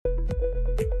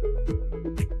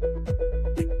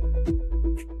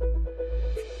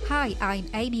Hi, I'm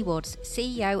Amy Woods,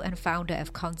 CEO and founder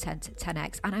of Content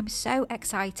 10x, and I'm so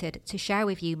excited to share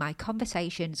with you my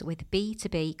conversations with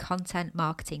B2B content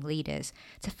marketing leaders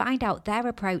to find out their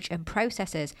approach and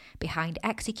processes behind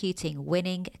executing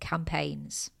winning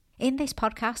campaigns. In this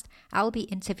podcast, I'll be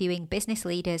interviewing business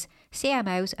leaders,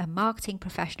 CMOs and marketing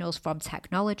professionals from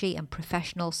technology and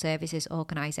professional services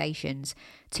organisations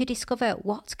to discover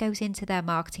what goes into their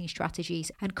marketing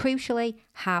strategies and, crucially,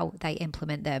 how they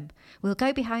implement them. We'll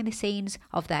go behind the scenes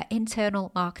of their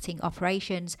internal marketing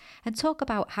operations and talk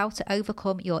about how to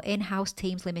overcome your in-house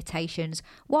team's limitations,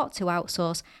 what to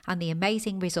outsource, and the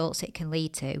amazing results it can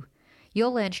lead to.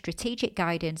 You'll learn strategic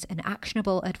guidance and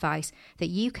actionable advice that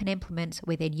you can implement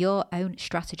within your own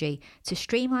strategy to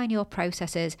streamline your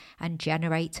processes and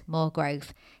generate more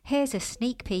growth. Here's a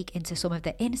sneak peek into some of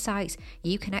the insights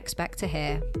you can expect to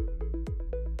hear.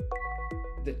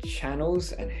 The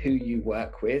channels and who you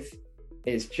work with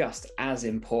is just as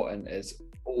important as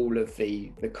all of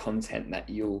the content that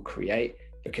you'll create,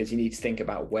 because you need to think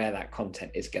about where that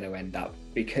content is going to end up.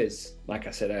 Because, like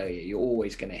I said earlier, you're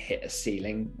always going to hit a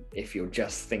ceiling if you're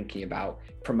just thinking about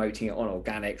promoting it on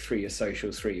organic through your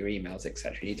socials, through your emails,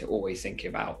 etc. You need to always think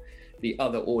about the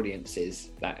other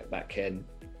audiences that can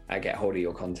get hold of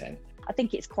your content. I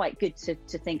think it's quite good to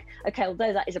think, okay,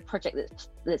 although that is a project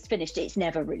that's finished, it's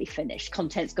never really finished.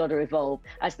 Content's got to evolve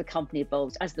as the company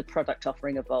evolves, as the product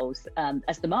offering evolves,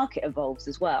 as the market evolves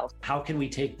as well. How can we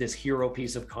take this hero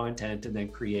piece of content and then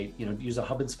create, use a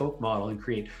hub and spoke model and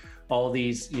create all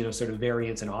these, sort of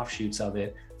variants and offshoots of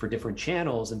it for different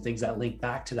channels and things that link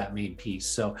back to that main piece.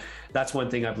 So that's one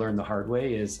thing I've learned the hard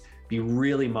way, is be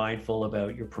really mindful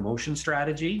about your promotion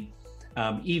strategy,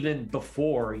 even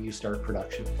before you start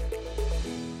production.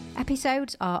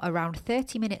 Episodes are around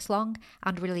 30 minutes long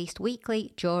and released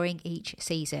weekly during each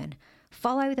season.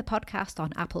 Follow the podcast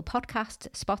on Apple Podcasts,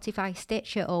 Spotify,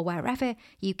 Stitcher, or wherever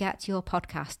you get your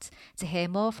podcasts to hear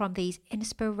more from these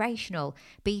inspirational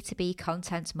B2B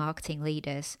content marketing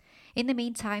leaders. In the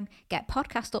meantime, get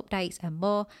podcast updates and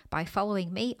more by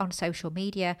following me on social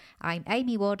media. I'm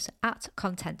Amy Woods at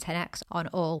Content 10x on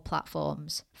all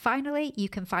platforms. Finally, you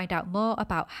can find out more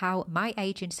about how my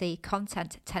agency,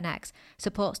 Content 10x,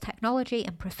 supports technology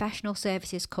and professional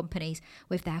services companies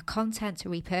with their content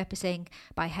repurposing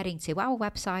by heading to our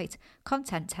website,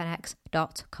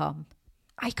 content10x.com.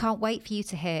 I can't wait for you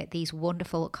to hear these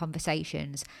wonderful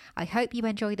conversations. I hope you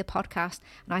enjoy the podcast,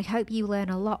 and I hope you learn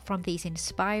a lot from these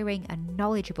inspiring and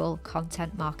knowledgeable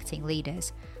content marketing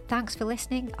leaders. Thanks for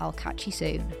listening. I'll catch you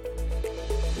soon.